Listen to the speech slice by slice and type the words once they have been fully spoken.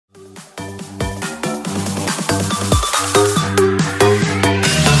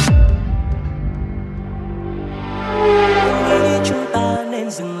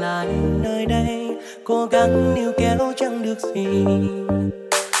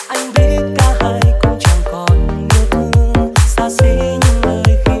Anh biết cả hai cũng chẳng còn yêu thương, xa xỉ những lời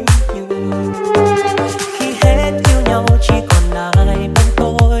khiêm nhường. Khi hết yêu nhau chỉ còn lại bên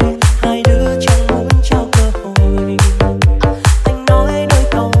tôi, hai đứa chẳng muốn trao cơ hội. Anh nói đôi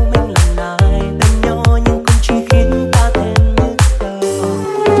câu mình lần này bên nhau, nhưng cũng chỉ khiến ta thêm nhức đầu.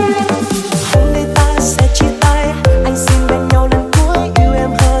 Hôm nay ta sẽ chia tay, anh xin bên nhau lần cuối, yêu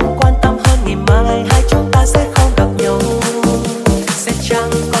em hơn, quan tâm hơn, ngày mai hai chúng ta sẽ không gặp nhau. Sẽ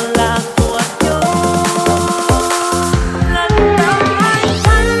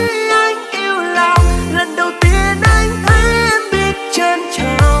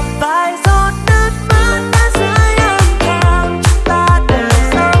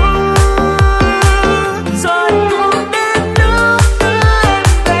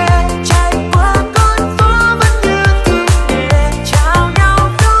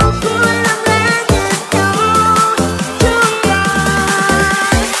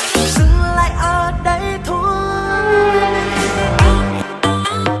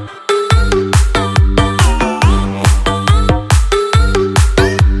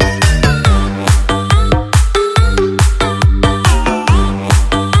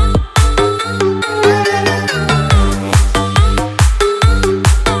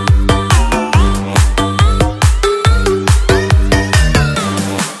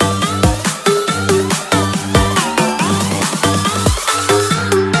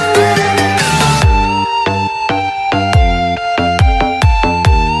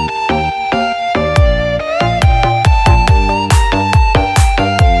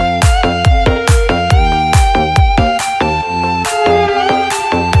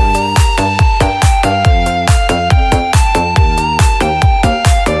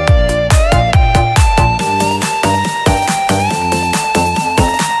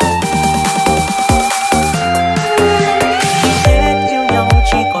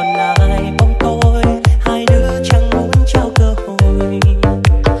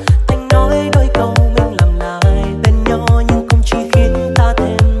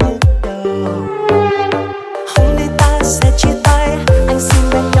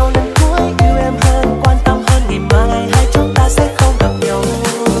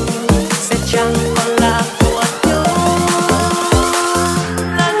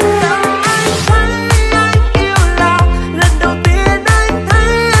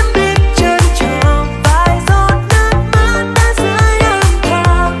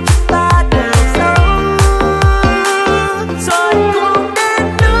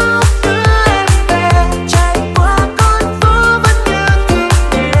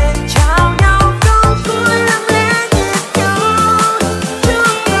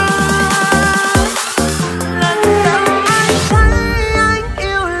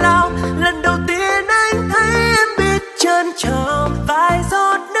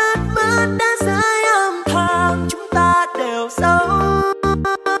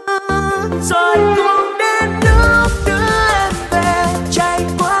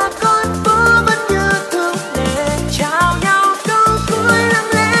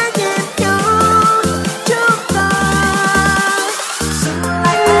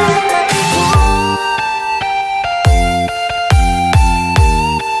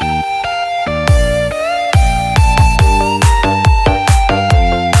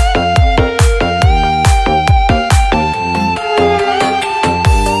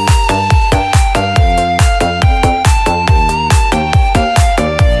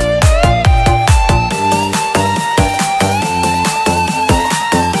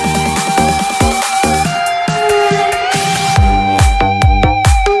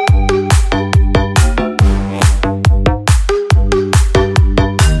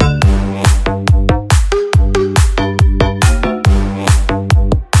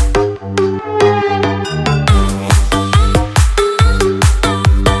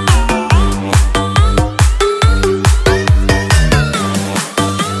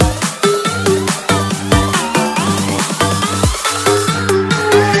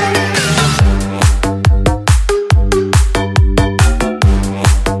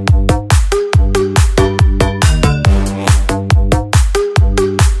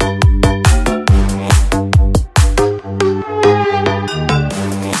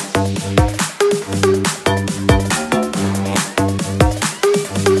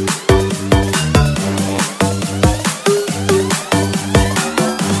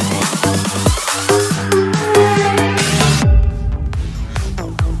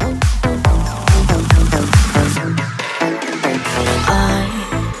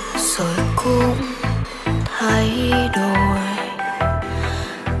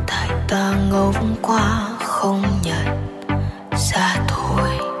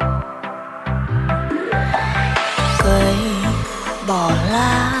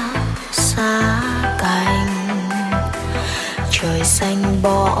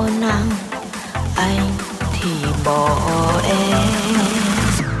bỏ nắng, anh thì bỏ em.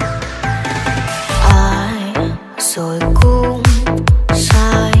 Ai rồi cũng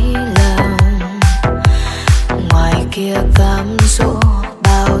sai lầm, ngoài kia cám dỗ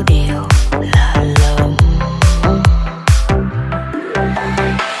bao điều là lầm.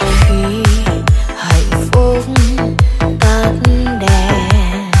 Khi hạnh phúc tắt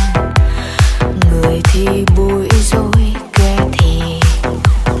đèn, người thì bối rối, kẻ thì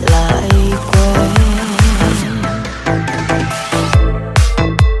lại quên.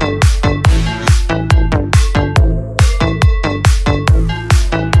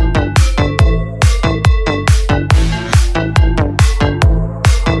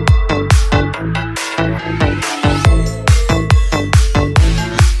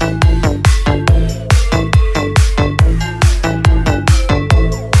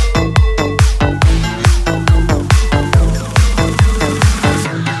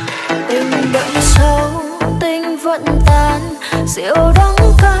 Rượu đắng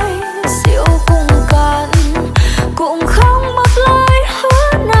cay, rượu cùng cạn, cũng không mất lời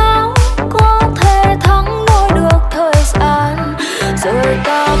hứa nào có thể thắng nổi được thời gian. Rồi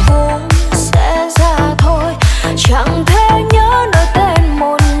ta cũng sẽ ra thôi, chẳng thể nhớ nổi tên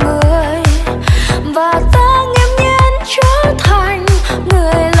một người, và ta nghiễm nhiên trở thành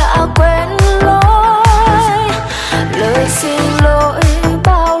người lạ quên lối. Lời xin lỗi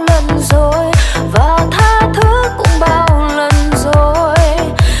bao lần rồi, và tha thứ cũng bao lần rồi.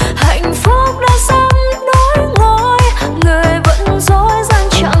 Hạnh phúc đã sắp đổi ngôi, người vẫn dối gian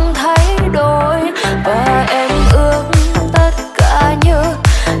chẳng thay đổi. Và em ước tất cả như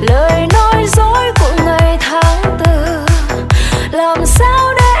lời nói dối của ngày tháng tư. Làm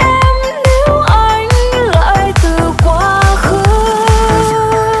sao để em níu anh lại từ quá khứ?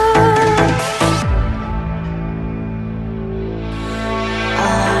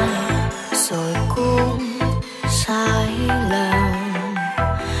 Ai rồi cũng sai lầm,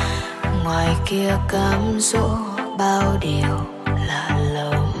 ngoài kia cám dỗ bao điều là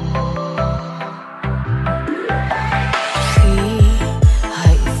lầm. Khi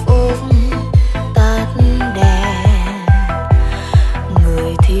hạnh phúc tắt đèn,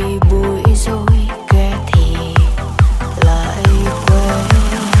 người thì bối rối, kẻ thì lại quên.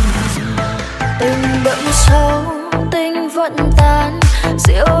 Tình đậm sâu, tình vẫn tan,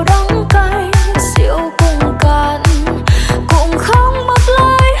 rượu đắng cay, rượu cùng cạn, cũng không mất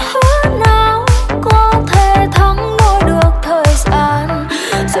lời hứa nào có thể thắng nổi được thời gian.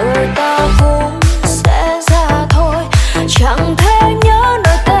 Rồi ta cũng sẽ ra thôi, chẳng thể nhớ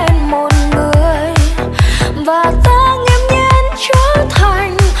nổi tên một người, và ta nghiễm nhiên trở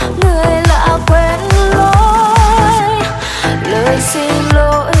thành người lạ quên lối. Lời xin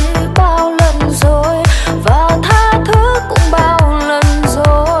lỗi bao lần rồi, và tha thứ cũng bao lần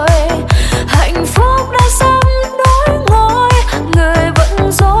rồi. Hạnh phúc đã sắp đổi ngôi, người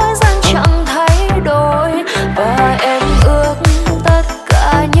vẫn dối gian chẳng thay đổi. Và em ước tất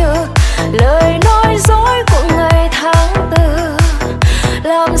cả như lời nói dối của ngày tháng tư.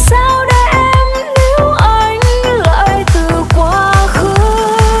 Làm sao để em níu anh lại từ quá khứ?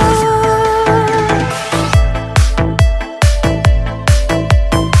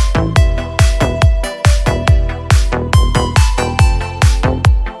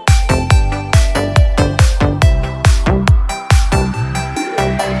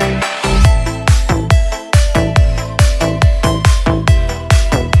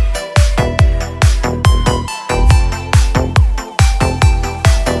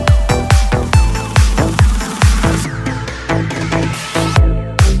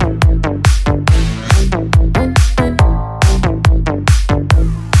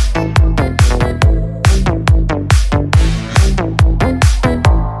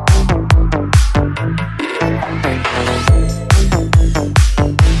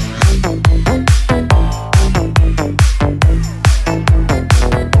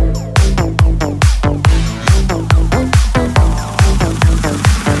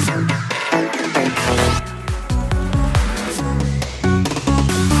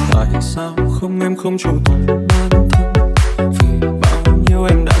 Tại sao không em không chủ toàn bản thân, vì bao nhiêu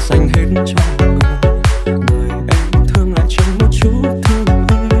em đã dành hết cho người. Người em thương lại chẳng một chút thương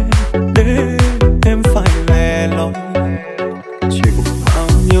em, để em phải lẻ loi. Chịu bao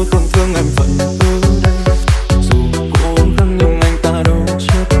nhiêu tổn thương em vẫn ở đây, dù cố gắng nhưng anh ta đâu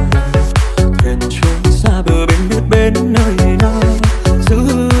chết đời. Thuyền trôi xa bờ bên biết bên nơi nào,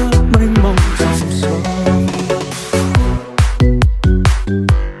 giữa mênh mông dòng sông.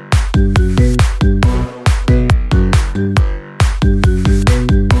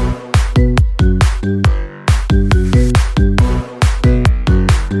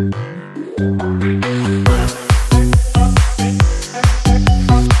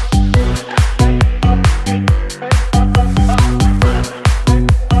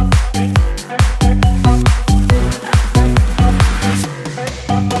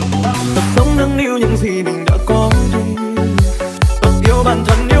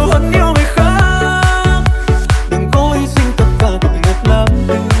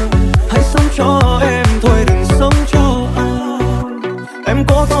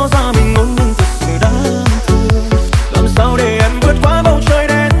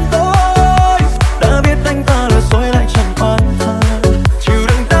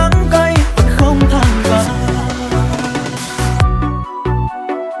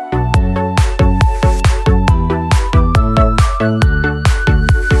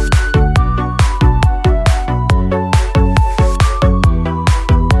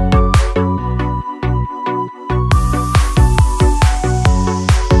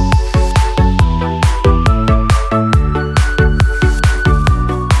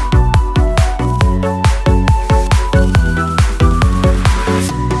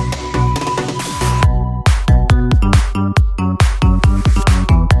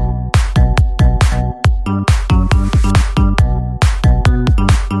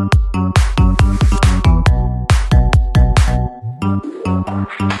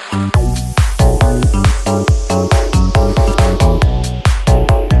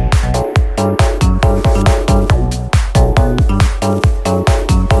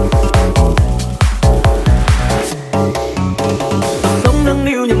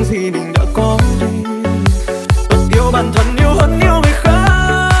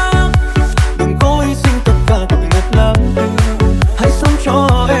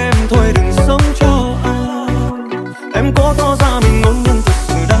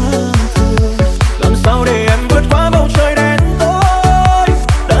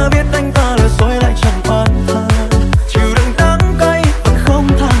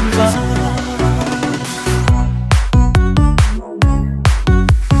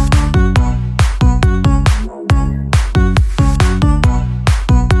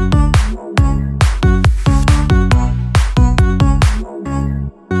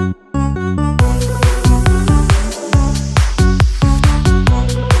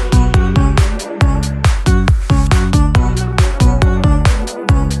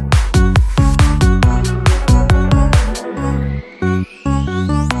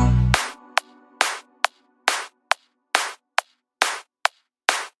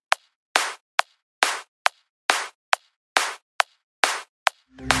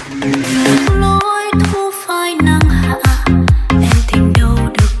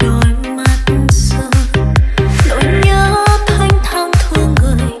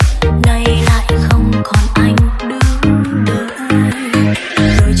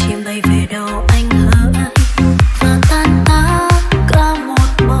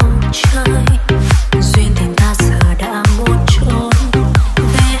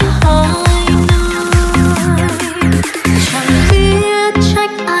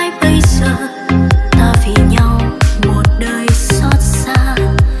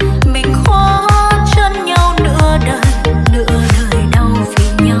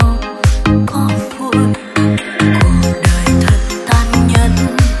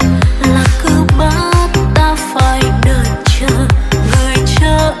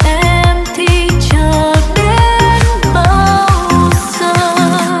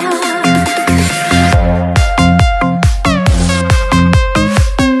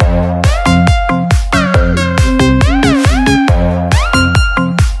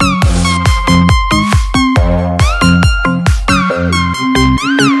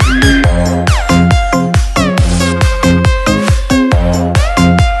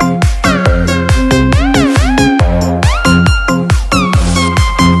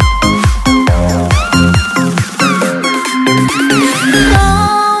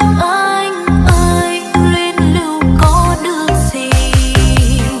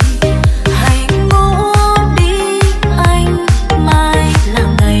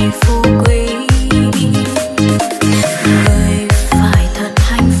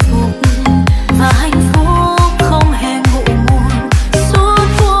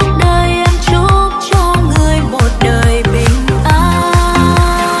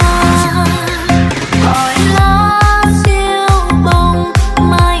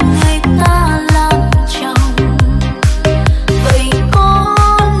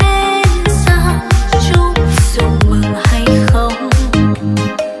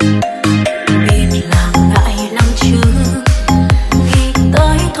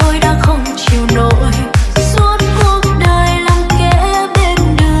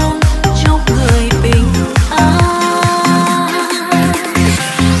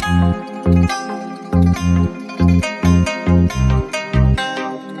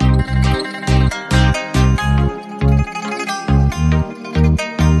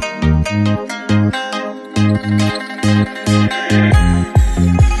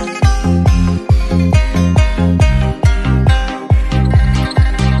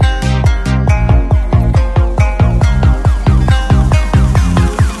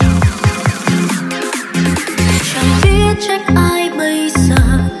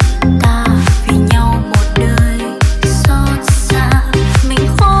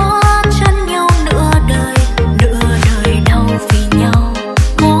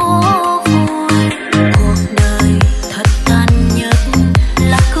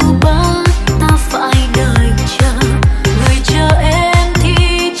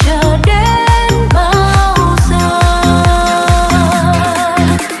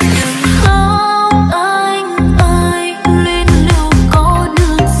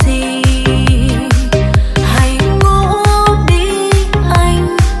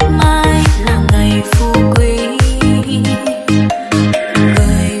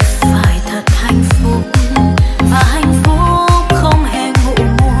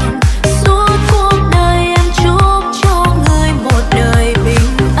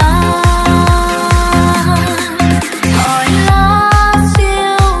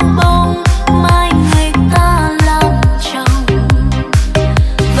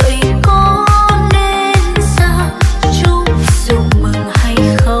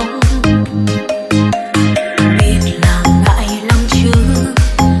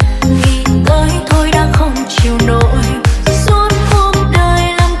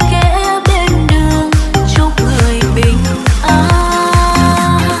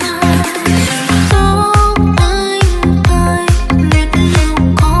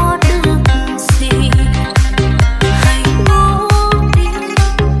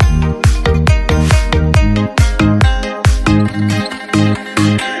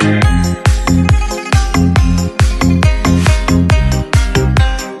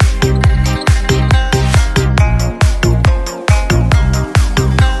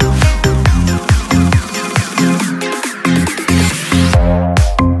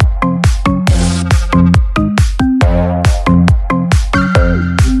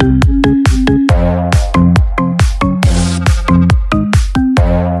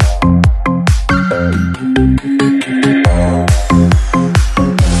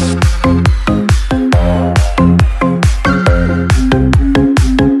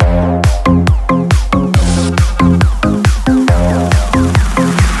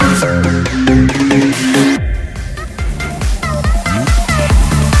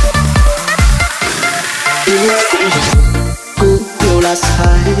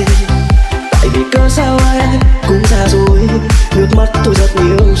 rất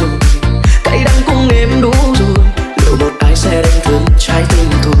nhiều rồi, cay đắng cũng nếm đủ rồi. Liệu một ai sẽ đánh thức trái tim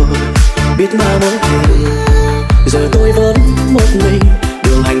tôi? Biết mà muốn tìm, giờ tôi vẫn một mình.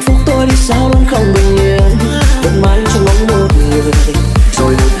 Đường hạnh phúc tôi đi sao luôn không bình yên, vẫn mãi trong ngóng một người.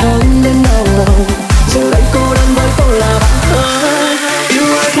 Rồi một tháng đến đau lòng, giờ đây cô đơn với tôi là bạn thân.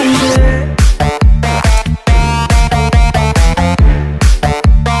 Yêu ai không dễ.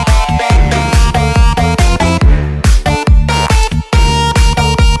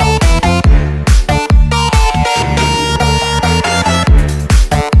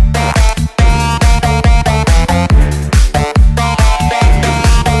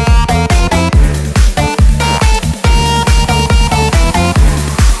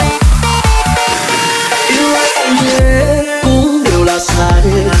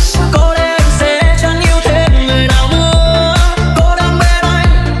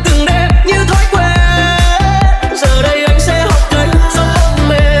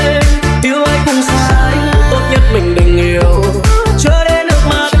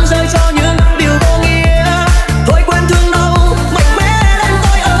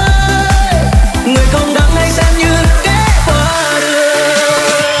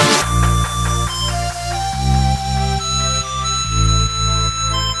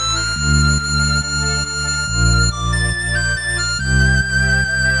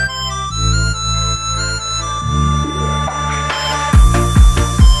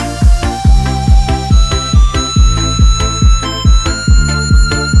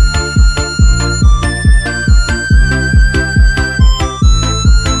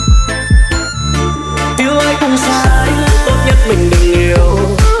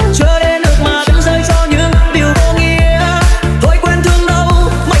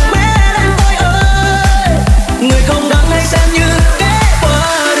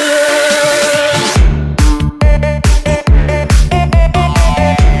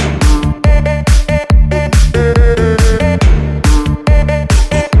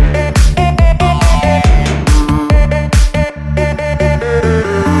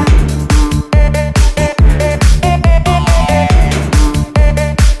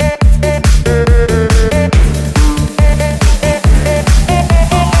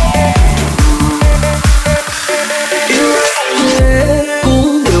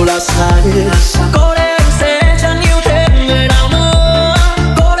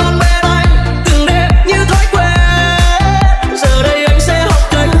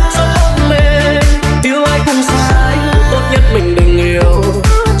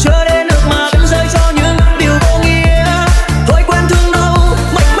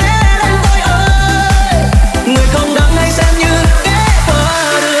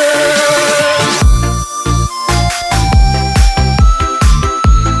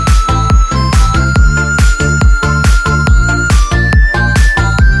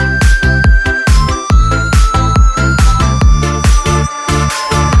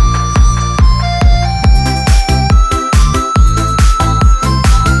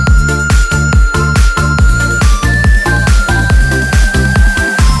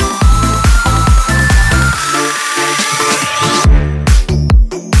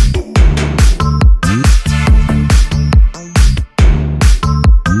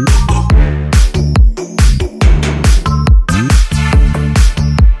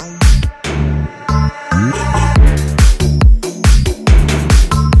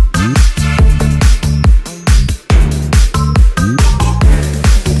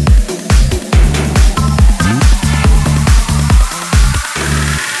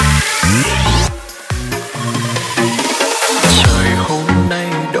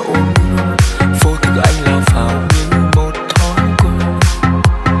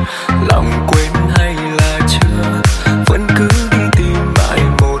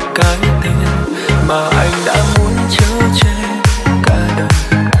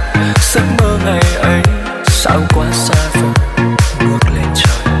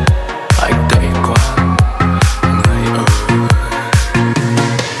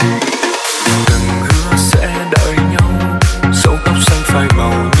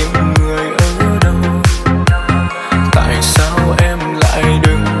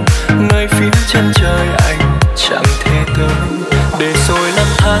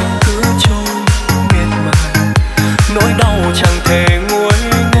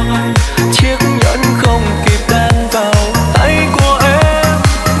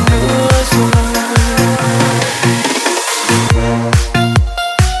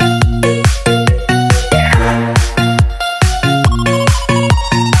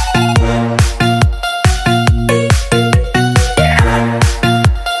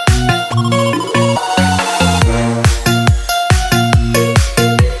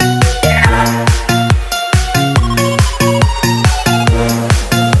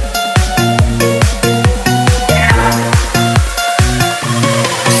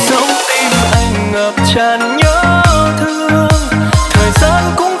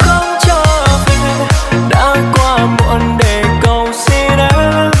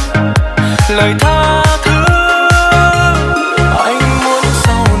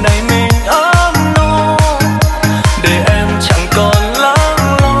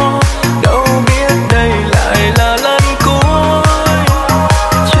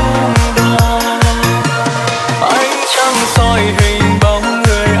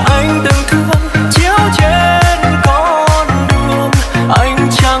 anh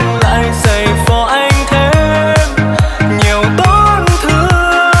chẳng lại giày vò anh thêm nhiều tổn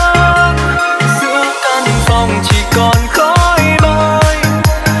thương. Giữa căn phòng chỉ còn khói bôi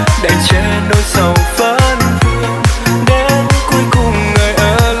để che nỗi sầu phấn vương. Đến cuối cùng người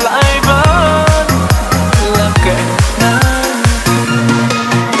ở lại vẫn là kẻ đáng thương.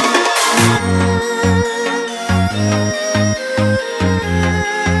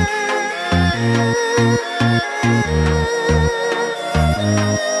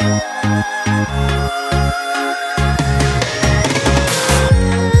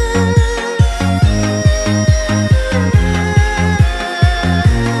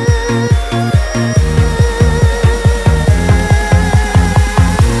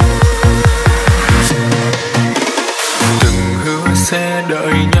 Từng hứa sẽ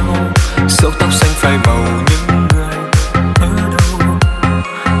đợi nhau, dẫu tóc xanh phai màu những người ở đâu.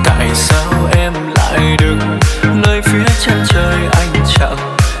 Tại sao em lại đứng nơi phía chân trời anh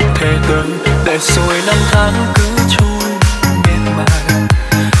chẳng thể tới, để rồi năm tháng cứ trôi miên man.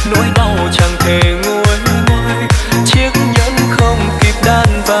 Nỗi đau chẳng thể nguôi ngoai, chiếc nhẫn không kịp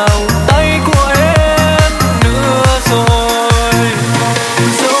đan vào tay của em nữa rồi.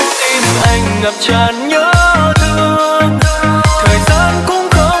 Dẫu tim anh ngập tràn nhớ thương, thời gian cũng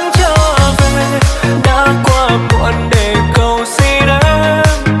không trở về. Đã qua muộn để cầu xin em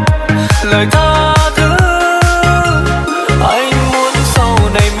lời tha thứ. Anh muốn sau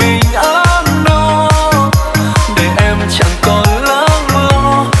này mình ấm no, để em chẳng còn lắng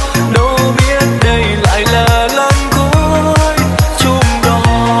lo. Đâu biết đây lại là lần cuối chung đò.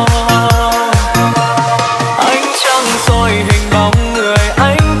 Anh chẳng soi hình bóng người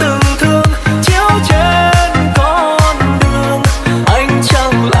anh từng thương chiếu trên con đường. Anh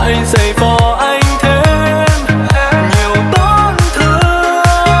chẳng lại giày vò anh thêm nhiều tổn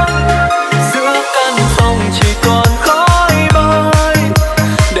thương. Giữa căn phòng chỉ còn khói bôi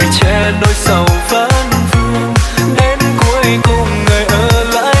để che nỗi sầu phấn vương. Đến cuối cùng người ở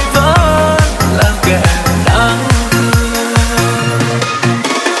lại vẫn là kẻ đáng thương.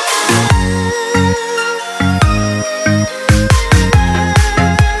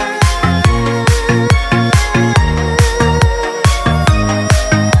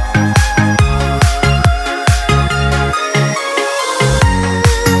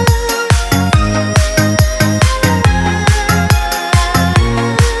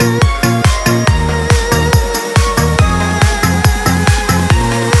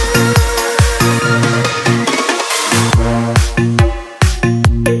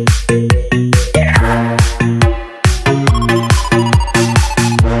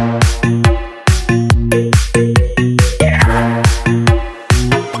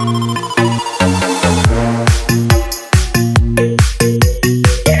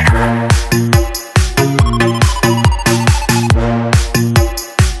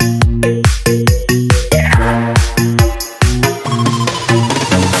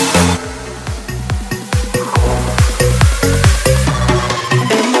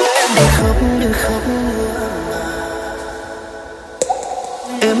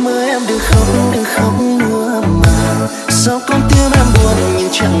 Em ơi em đừng khóc nữa mà. Sao con tim em buồn nhưng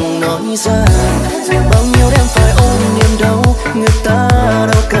chẳng nói ra. Bao nhiêu đêm phải ôm niềm đau, người ta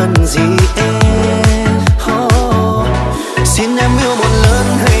đâu cần gì em. Xin em yêu một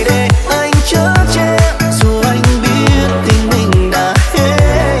lần hãy để anh chở che. Dù anh biết tình mình đã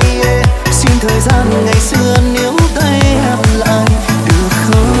hết. Xin thời gian ngày xưa níu tay em lại được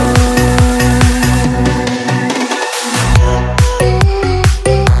không?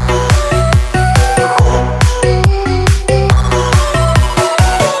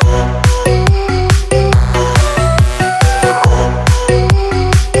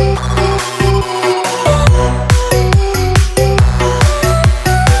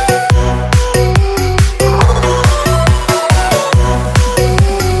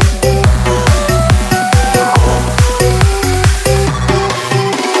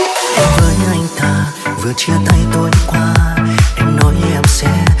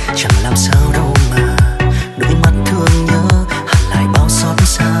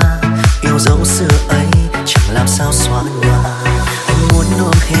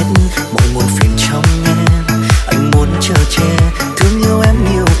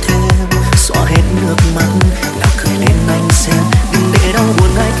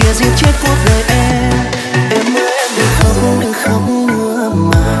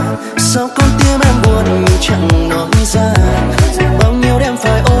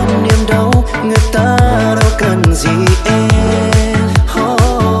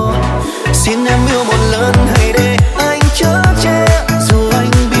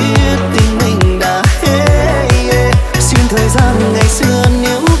 xưa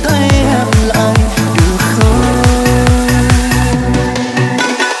nếu tay em lại được không?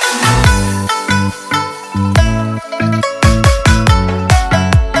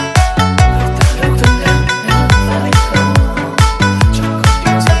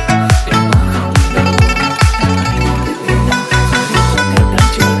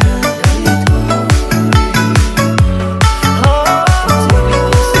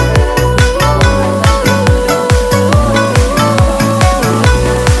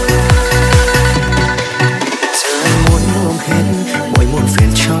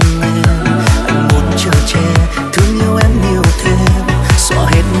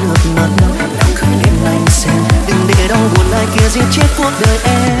 Giết chết cuộc đời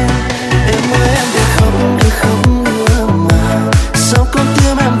em ơi em đừng khóc nữa mà. Sao con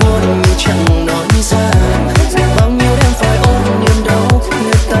tim em buồn nhưng chẳng nói ra. Bao nhiêu đêm phải ôm niềm đau,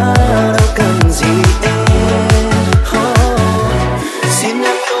 người ta đâu cần gì em. Xin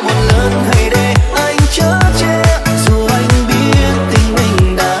em yêu một lần hãy để anh chở che. Dù anh biết tình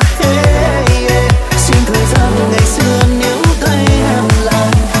mình đã hết. Xin thời gian ngày xưa nếu tay em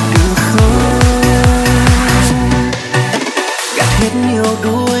lại được không? Hết nhiều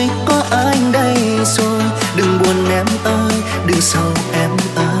đuôi có anh đây rồi. Đừng buồn em ơi, đừng sầu em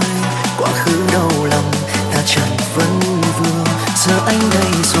ơi. Quá khứ đau lòng ta chẳng vẫn vương. Giờ anh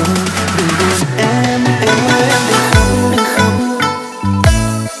đây rồi, đừng buồn em ơi em đừng khóc.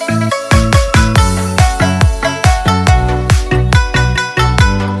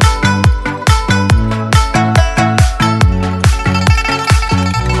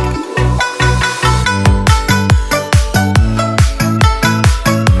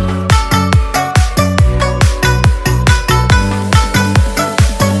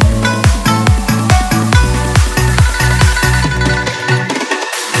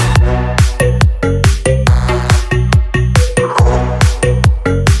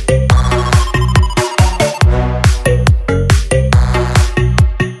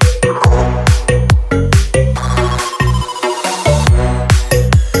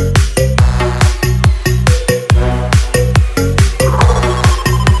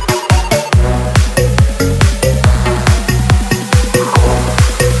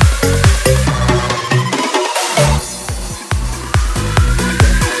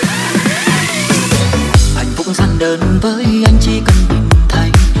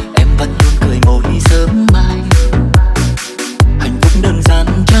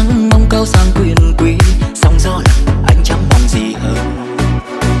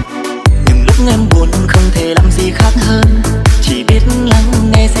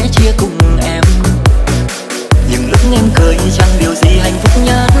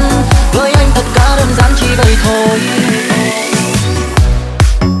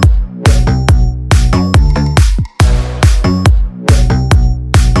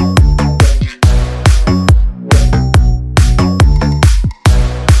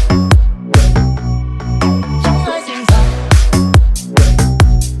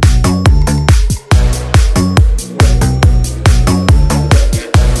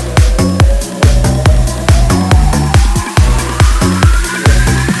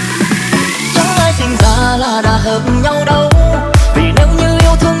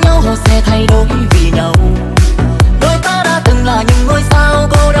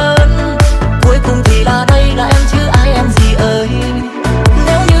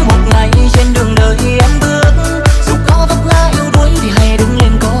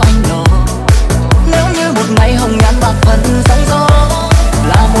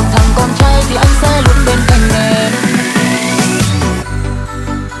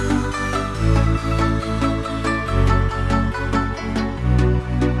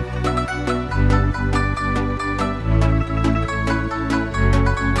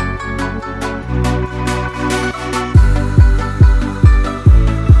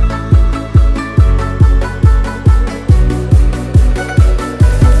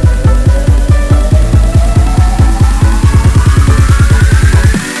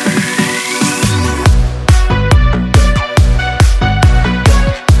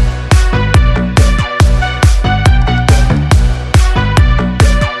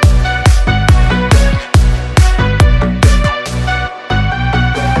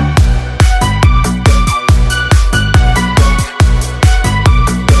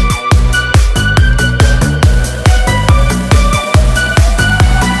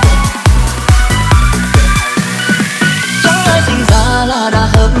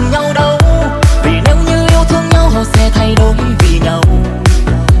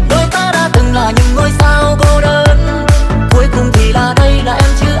 là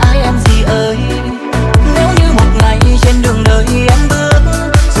em chứ ai em gì ơi. Nếu như một ngày trên đường đời em bước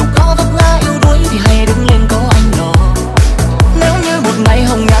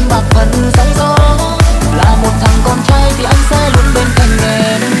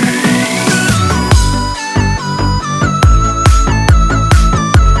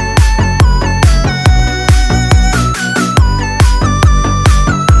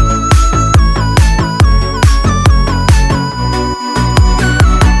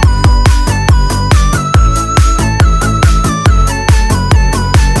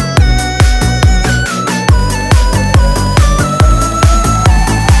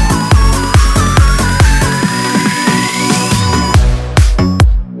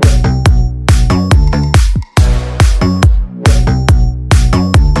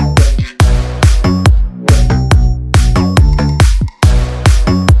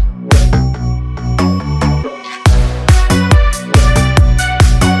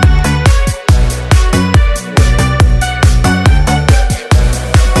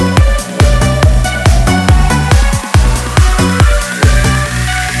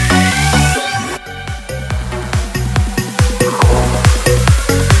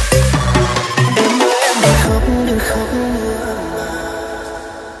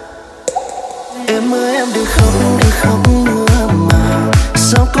em đừng khóc nữa mà.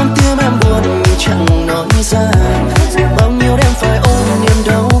 Sao con tim em buồn nhưng chẳng nói ra. Bao nhiêu đêm phải ôm niềm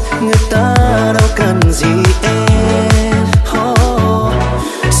đau, người ta đâu cần gì em.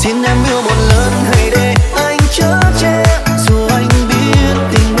 Xin em yêu một lần hãy để anh chở che. Dù anh biết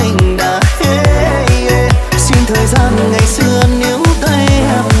tình mình đã hết. Xin thời gian ngày xưa níu tay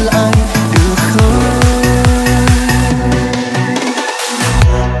em lại được không?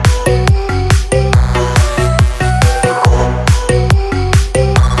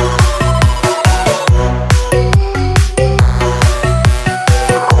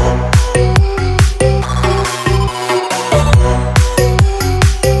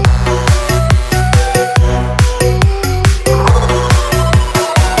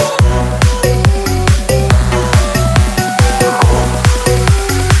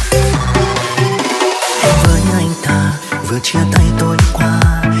 Chia tay tối qua,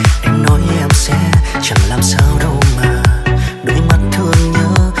 em nói em sẽ chẳng làm sao đâu mà. Đôi mắt thương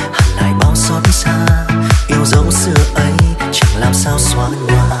nhớ hằn lại bao xót xa. Yêu dấu xưa ấy chẳng làm sao xóa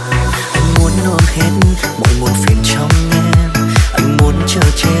nhòa. Anh muốn ôm hết mọi muộn phiền trong em. Anh muốn chờ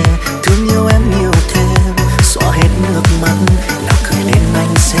che thương yêu em nhiều thêm. Xóa hết nước mắt nào cười lên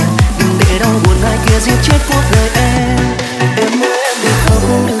anh xem. Đừng để đau buồn ai kia giết chết cuộc đời em. Em ơi em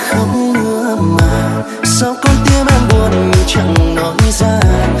đừng khóc nữa mà. Sao con tim em buồn nhưng chẳng nói ra.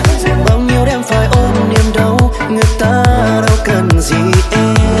 Bao nhiêu đêm phải ôm niềm đau, người ta đâu cần gì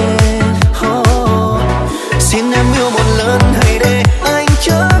em. Xin em yêu một lần hãy để anh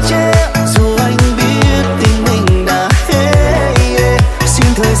chở che. Dù anh biết tình mình đã hết. Xin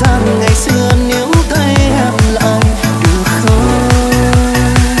thời gian ngày xưa níu tay em lại được không?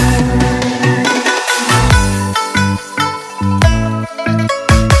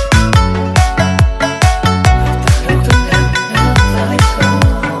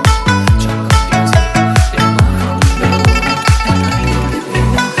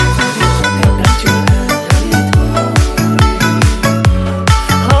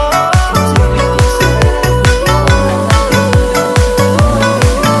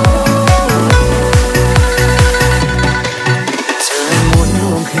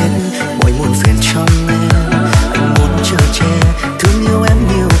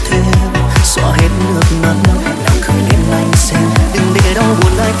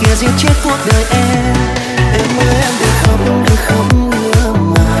 Giết chết cuộc đời em. Em ơi em đừng khóc nữa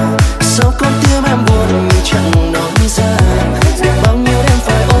mà. Sao con tim em buồn nhưng chẳng nói ra. Bao nhiêu đêm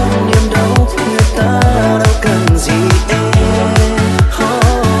phải ôm niềm đau, người ta đâu cần gì em.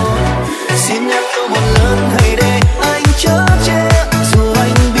 Xin em yêu một lần hãy để anh chở che. Dù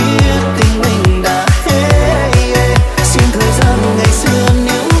anh biết tình mình đã hết. Xin thời gian ngày xưa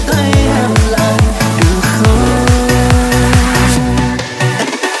níu tay em lại được không?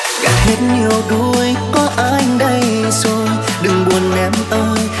 Hết nhiều đuôi có anh đây rồi. Đừng buồn em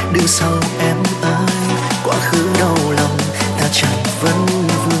ơi, đừng sầu em ơi. Quá khứ đau lòng ta chẳng vẫn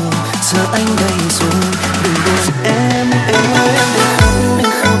vương. Giờ anh đây rồi, đừng buồn em ơi em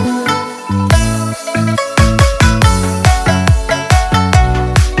đừng khóc.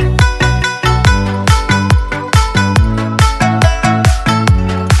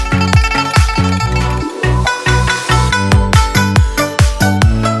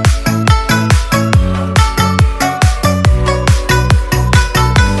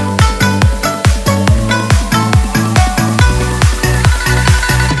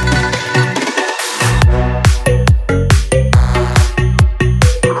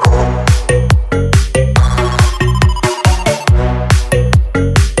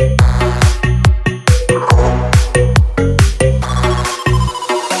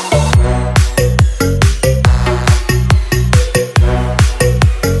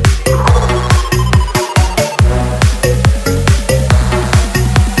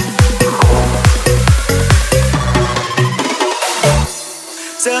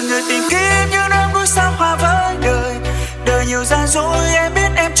 Giờ người tìm kiếm như năm núi sao hòa với đời. Đời nhiều gian dối em biết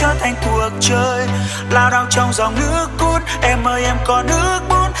em trở thành cuộc chơi. Lao đao trong dòng nước cuốn. Em ơi em có nước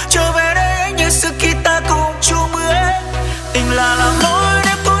bún. Trở về đây anh như xưa khi ta cùng chung mưa. Tình là làm lối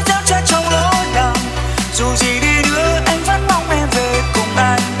đêm tôi giao cha trong lối lòng. Dù gì đi nữa anh vẫn mong em về cùng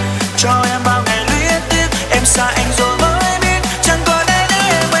anh. Cho em bao ngày luyến tiếc. Em xa anh rồi mới biết. Chẳng còn ai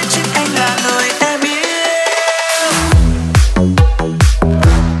nữa em ơi chính anh là người em yêu.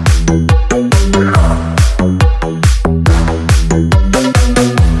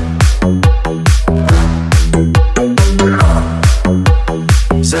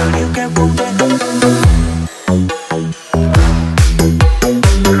 Giờ yêu kéo cùng tên.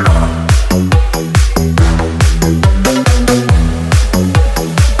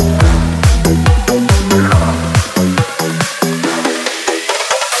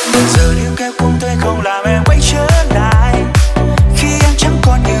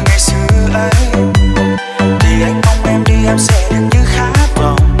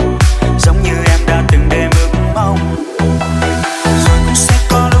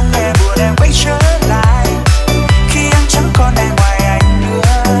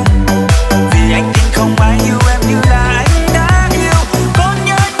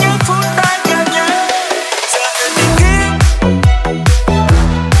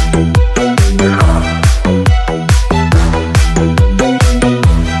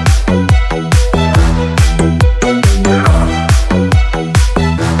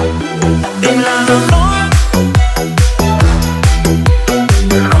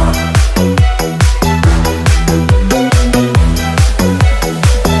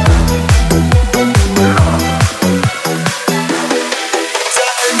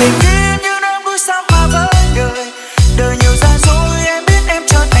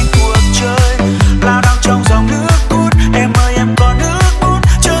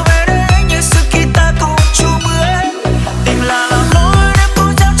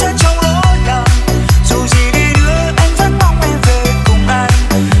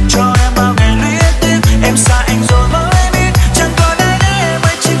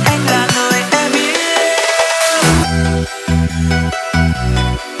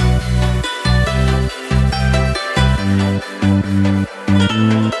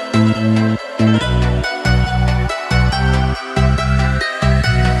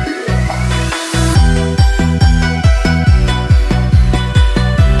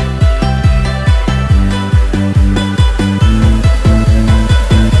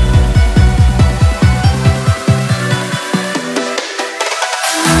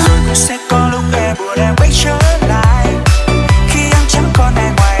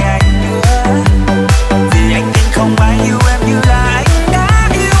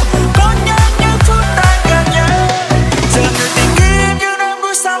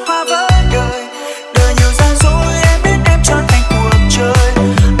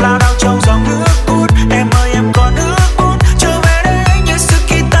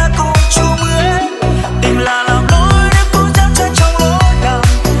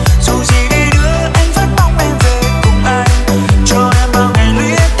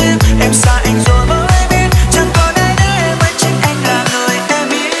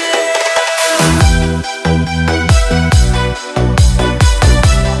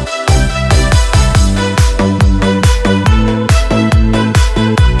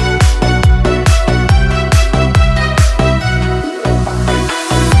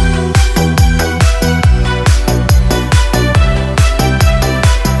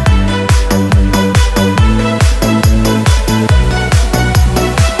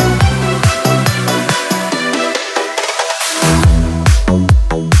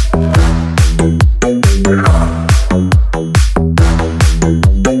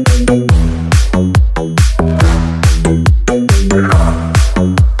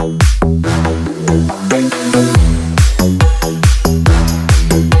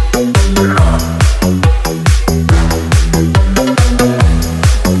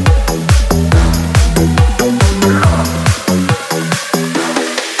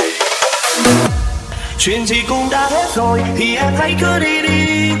 Chuyện gì cũng đã hết rồi thì em hãy cứ đi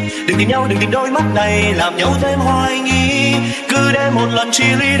đi. Đừng tìm nhau, đừng tìm đôi mắt này làm nhau thêm hoài nghi. Cứ để một lần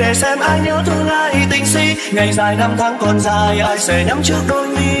chia ly để xem ai nhớ thương ai tình si. Ngày dài năm tháng còn dài, ai sẽ nhắm trước đôi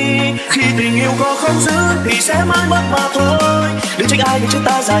mi. Khi tình yêu có không giữ thì sẽ mãi mất mà thôi. Đừng trách ai để chúng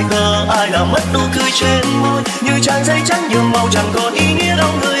ta dài khờ, ai làm mất nụ cười trên môi. Như trang giấy trắng nhuộm màu chẳng còn ý nghĩa đâu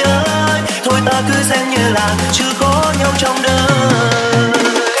người ơi. Thôi ta cứ xem như là chưa có nhau trong đời.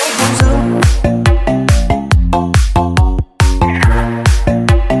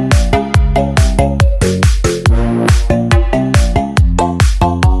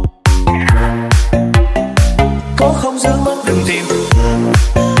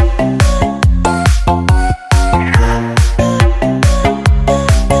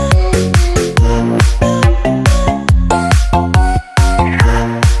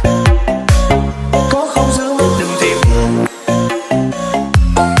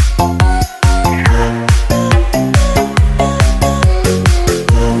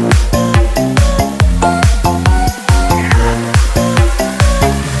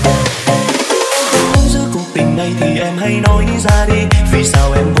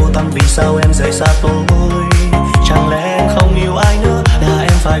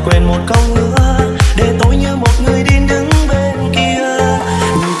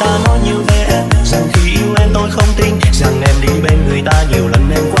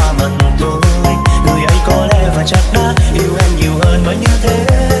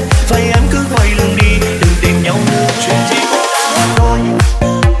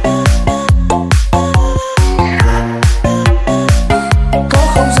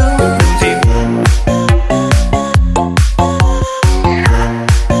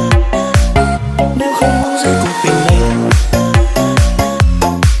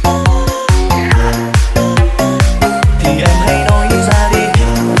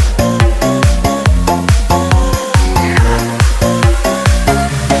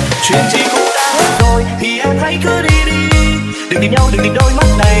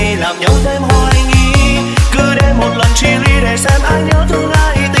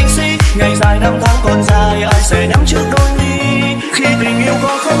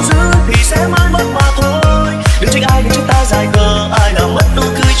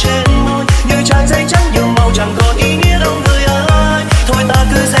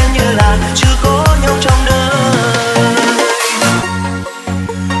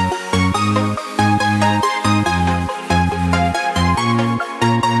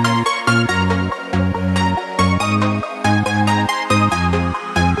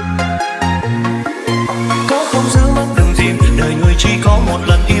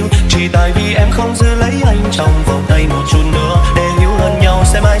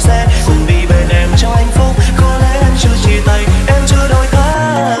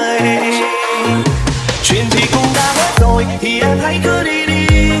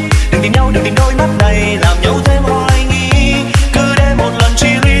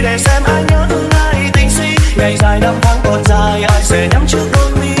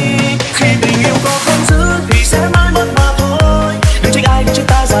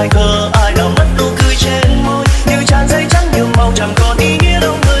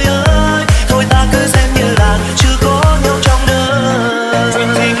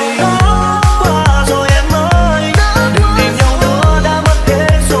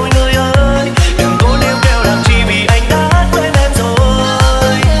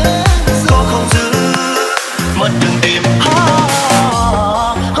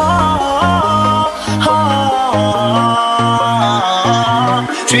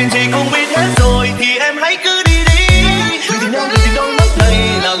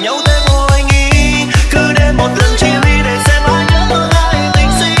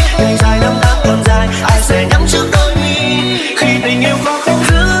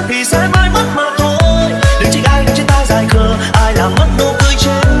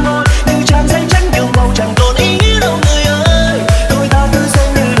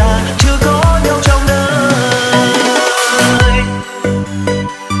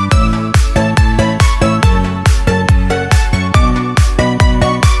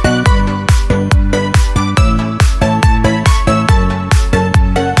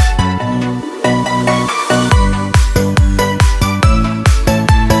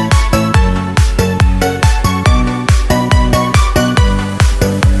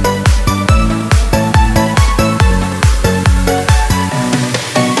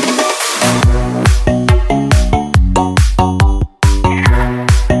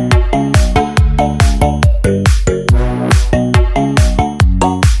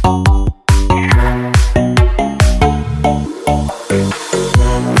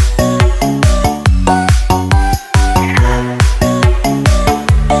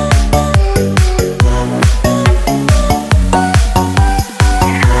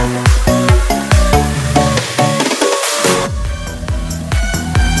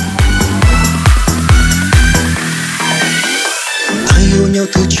 nhau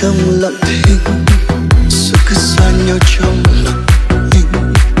từ trong lặng thinh, rồi cứ xa nhau trong lặng thinh.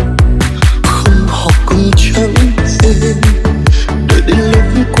 Không họ cũng chẳng êm, đợi đến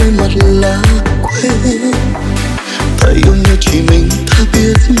lúc quay mặt là quên. Ta yêu nhau chỉ mình ta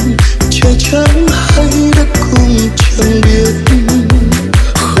biết, trời chẳng hay đất cũng chẳng biết.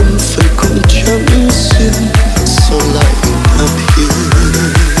 Không phải cũng chẳng duyên, sao lại ta thiếu.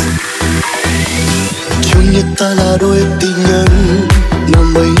 Chung như ta là đôi tình nhân, mà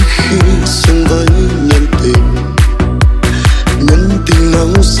mấy khi xứng với nhân tình. Nhân tình nào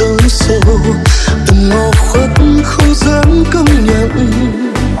dấu sâu, từng ngõ khuất không dám công nhận.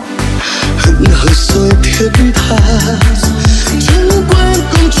 Hững hờ rồi thiết tha, chẳng quên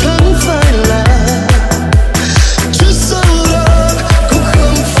cũng chẳng phải là. Chứ sau đó cũng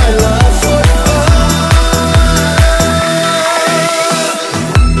không phải là vội vã.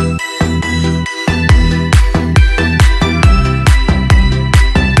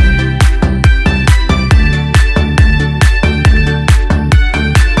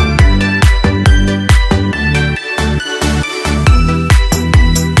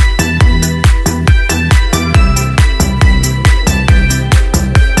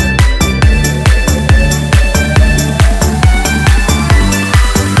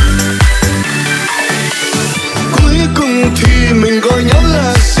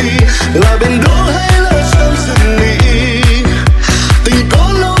 Là bên đỗ hay là trong rừng nghỉ. Tình có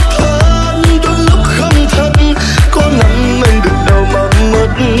lúc thật, đôi lúc không thật. Có năm anh được đâu mà mất.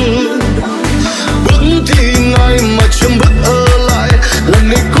 Bước thì ngay mà chẳng bước ở lại. Lần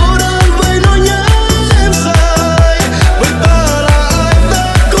này cô đơn với nỗi nhớ em dài. Với ta là ai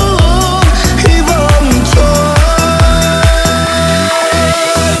ta cố hy vọng cho ai.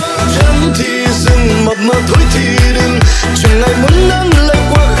 Chẳng thì dừng mập mờ thôi thì đừng. Chẳng ai muốn nắng lại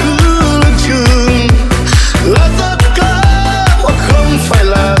quá khứ. Là tất cả hoặc không phải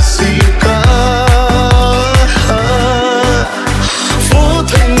là gì cả. Phố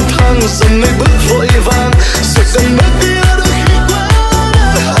thanh thang dần ngày bước vội vàng, rồi dần mất đi đôi khi quá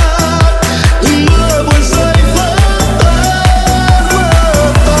đơn hạn. Nhưng mưa buồn rơi vỡ tan,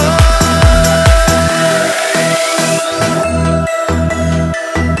 vỡ tan.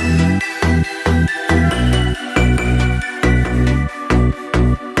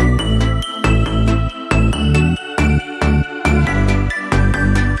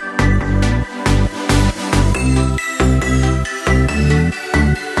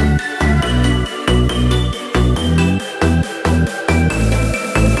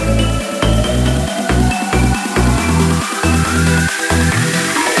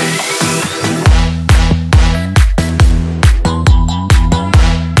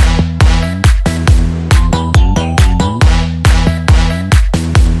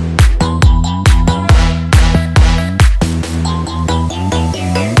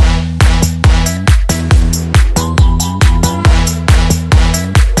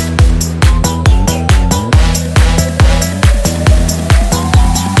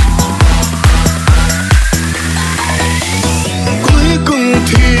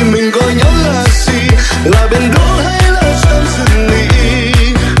 Là bên đỗ hay là trong rừng nghỉ.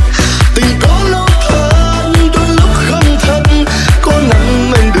 Tình có lúc thật, đôi lúc không thật. Có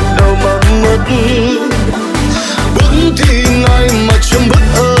năm anh được đâu mà mất. Bước thì ngay mà chẳng bước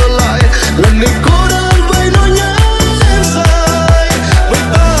ở lại. Lần này cô đơn với nỗi nhớ em dài. Với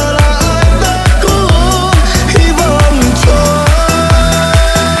ta là ai ta cố hy vọng cho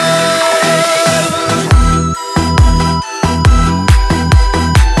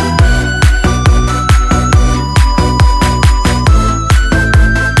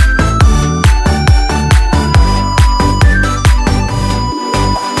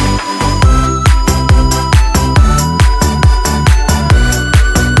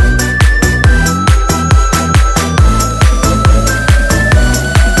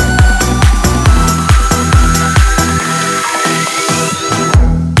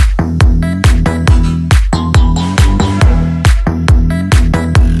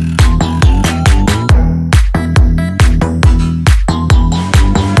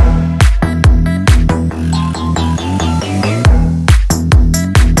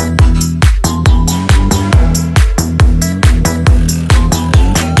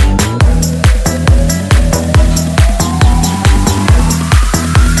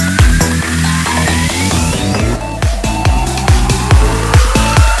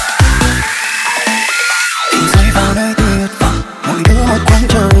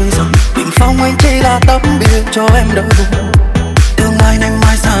cho em đỡ buồn. Tương lai nay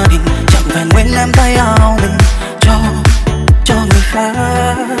mai gia đình chẳng vẹn nguyên em tay áo mình cho người khác.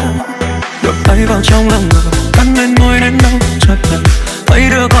 Đập tay vào trong lòng ngực, cắn lên môi đến đâu chợt nhận thấy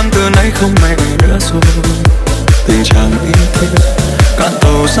đứa con từ nay không mẹ nữa rồi. Tình trạng y thế cạn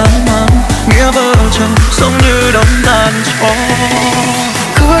tàu dám mang nghĩa vợ chồng sống như đống tàn cho.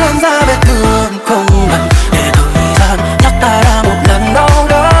 Cứ làm ra vết thương không lành để thời gian nhắc ta ra một lần đau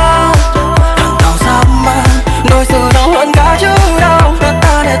đớn. Đằng nào dám mang nỗi sự đau hơn cả chữ đau. Nhắc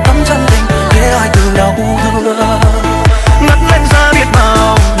ta để tấm chân tình để ai từ đầu ngắt lên ra biết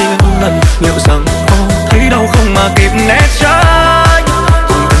bao nhiêu lần liệu rằng có thấy đau không mà kịp né tránh.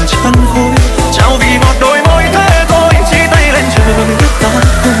 Cùng từng chân hối trao vì một đôi môi thế thôi, chỉ tay lên trời biết ta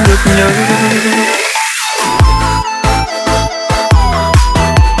không được nhớ.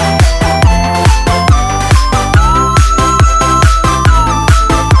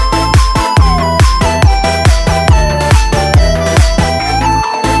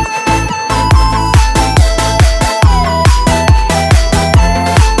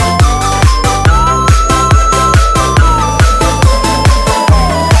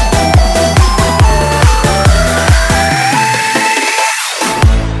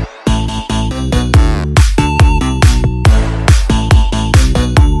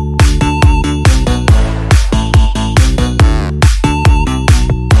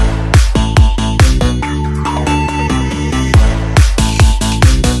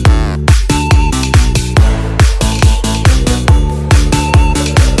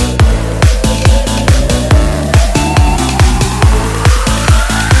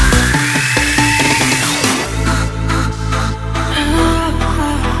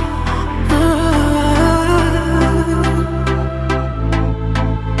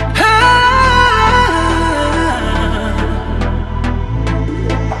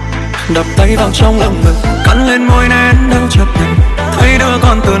 Đập tay vào trong lồng ngực, cắn lên môi nén đau chấp nhận. Thấy đứa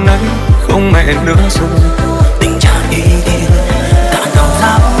con từ nay không mẹ nữa rồi. Tình trạng y thiên cạn tàu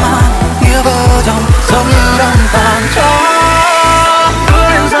dám mang nghĩa vợ chồng sống như đống tàn cho. Cứ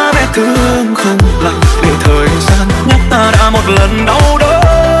đem ra vết thương không lành để thời gian nhắc ta đã một lần đau đớn.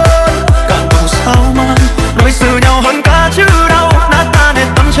 Cạn tàu sao mang đối xử nhau hơn cả chữ đau. Nát ta để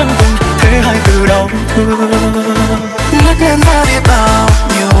tấm chân tình thế hai từ đau thương. Nhắc lên ra biết bao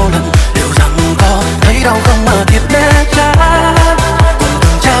nhiêu lần liệu rằng có thấy đau không mà thiệt né tránh. Cùng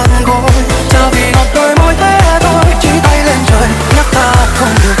từng chân gối chờ vì một đôi môi thế thôi, chỉ tay lên trời nhắc ta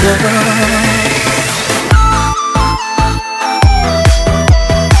không được nhớ.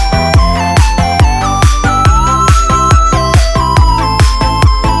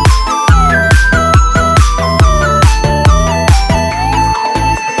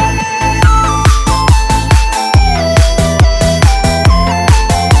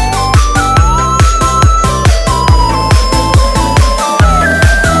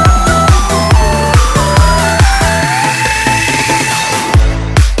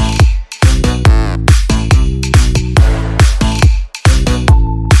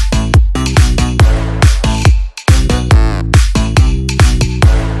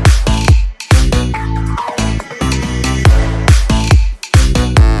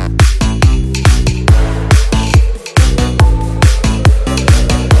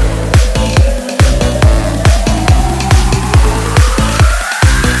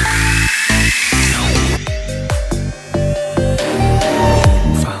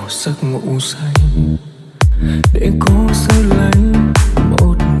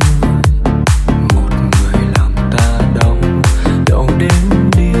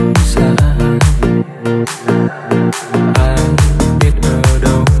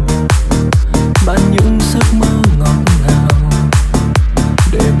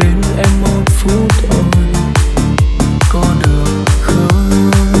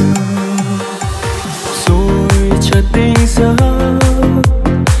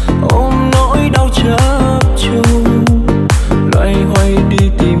 Loại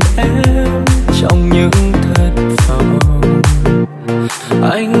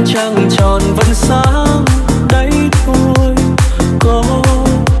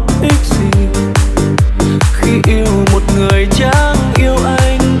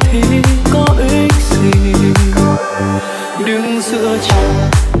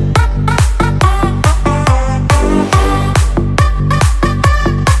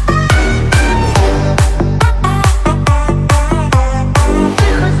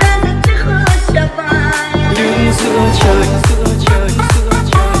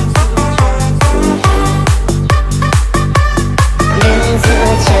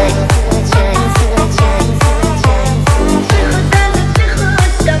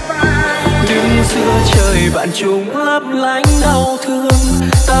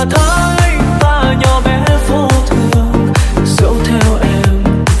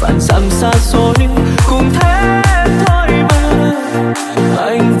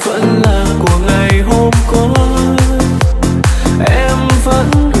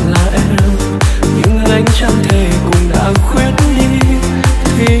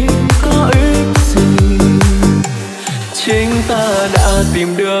đã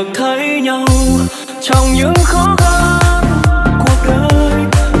tìm được thấy nhau trong những khó khăn cuộc đời,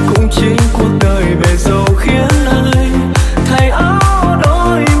 cũng chính cuộc đời bề dâu khiến anh thay áo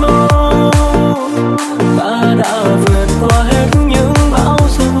đổi màu. Ta đã vượt qua hết những bão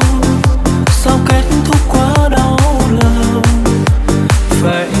giông, sao kết thúc quá đau lòng.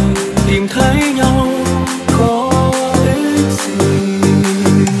 Vậy tìm thấy nhau có ích gì?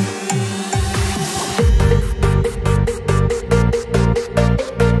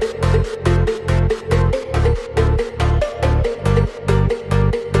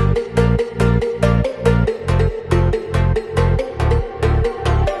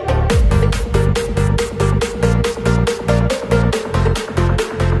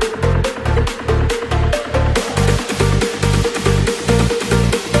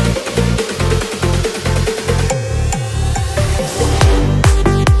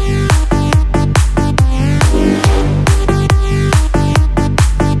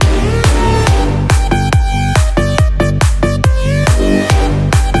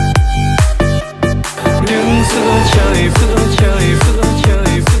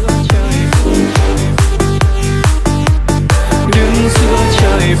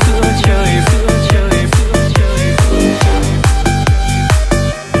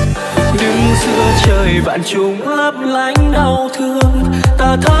 Bạn chúng lấp lánh đau thương,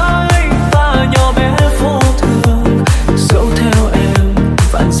 ta thấy ta nhỏ bé vô thường, dẫu theo em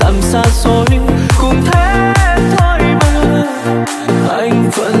vạn dặm xa xôi cùng thế thôi mà. Anh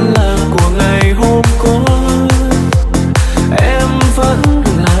vẫn là của ngày hôm qua, em vẫn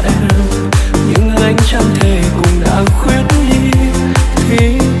là em, nhưng anh chẳng thể cùng đã khuyết đi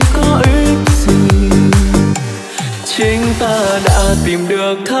thì có ích gì. Chính ta đã tìm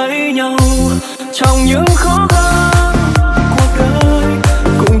được thấy nhau trong những khó khăn cuộc đời,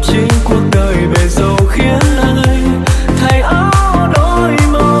 cũng chính cuộc đời bề dâu khiến anh thay áo đổi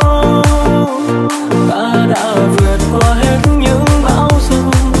màu. Ta đã vượt qua hết những bão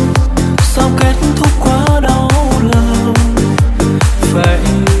giông, sao kết thúc quá đau lòng. Vậy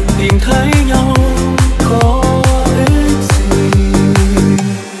tìm thấy nhau có ích gì?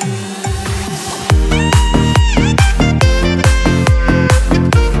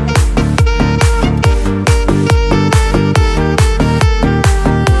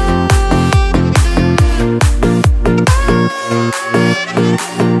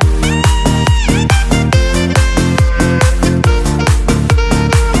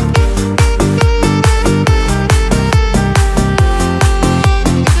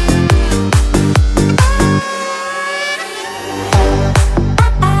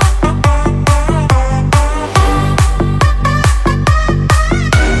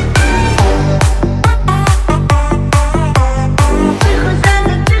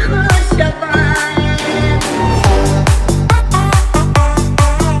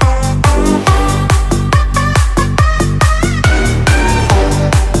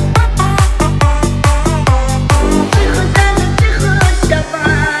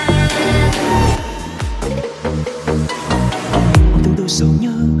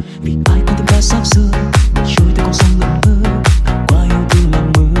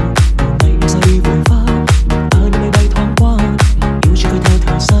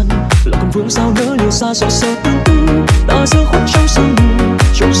 Giọt sâu tương tư ta giữa khuất trong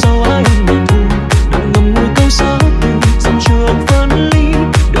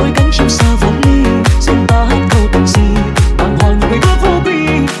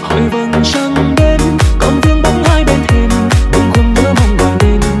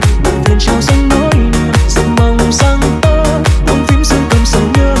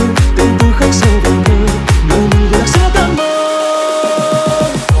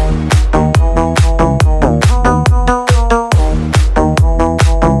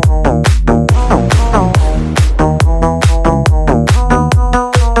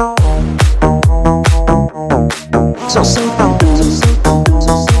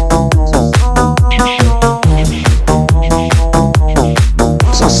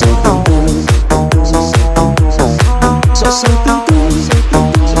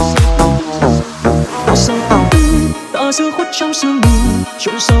sương mù,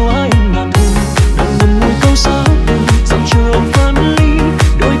 trong sau ai anh mà thu đừng ngầm ngùi câu xa tình dòng trường phân ly,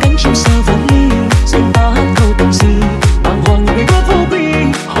 đôi cánh chim xa vòng ly xin ta hát câu tình gì bàng hoàng như người ước vô bi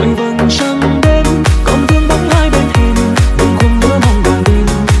hỏi vầng trăng đến còn vương bóng hai bên thềm đừng khuôn mưa mong gọi lên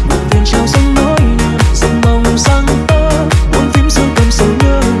buồn thuyền trao dâng nỗi niềm dần mong rằng tơ buông phím dương cầm sầu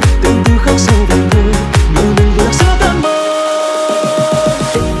nhớ từng từ khách sâu về thơ nơi mình vừa giữa cơn mơ.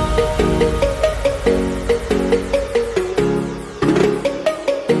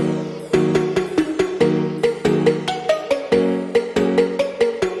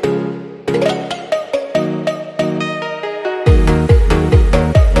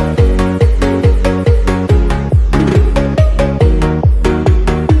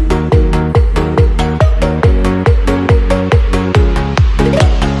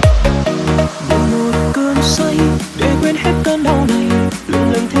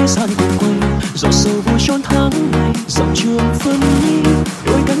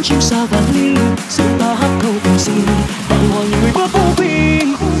 cánh chim xa vạn ly, xin ta hát câu tình gì bàng hoàng người bước vô vi.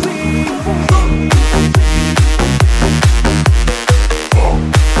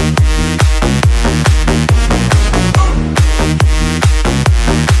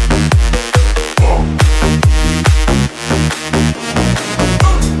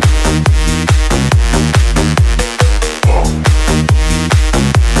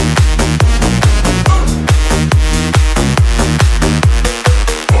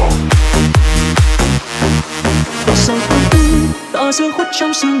 Dương khuất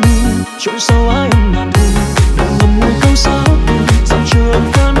trong sương mù, trộn sâu ai ôm ngàn thu, nồng ngầm mùi câu sao dòng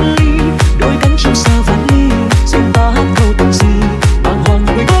trường phân ly, đôi cánh chim xa vạn ly, xin ta hát câu tình gì bàng hoàng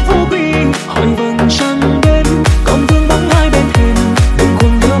người bước vô vi. Hỏi vầng trăng đêm còn vương vắng hai bên thềm, đêm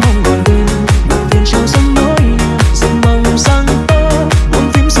khuôn nhớ mong còn đêm buồn phiền trao dâng nỗi dần mong sang tơ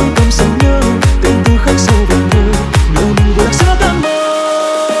muôn phím sâu tâm sầu nhớ tình từ khắc sâu về thơ nhớ mình vừa lạc giữa cơn mơ.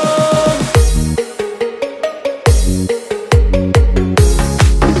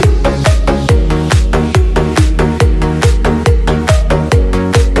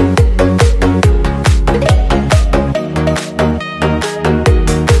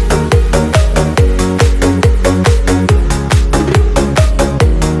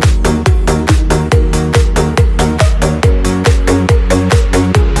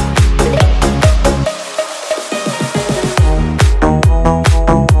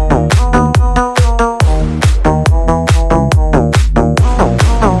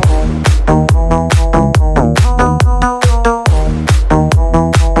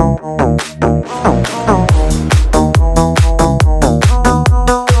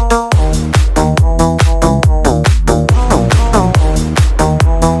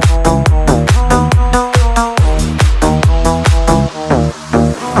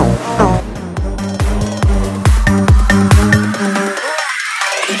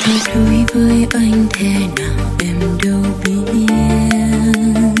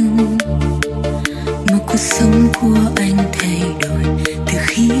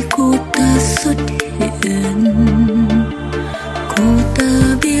 Cô ta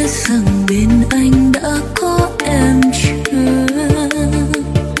biết rằng bên anh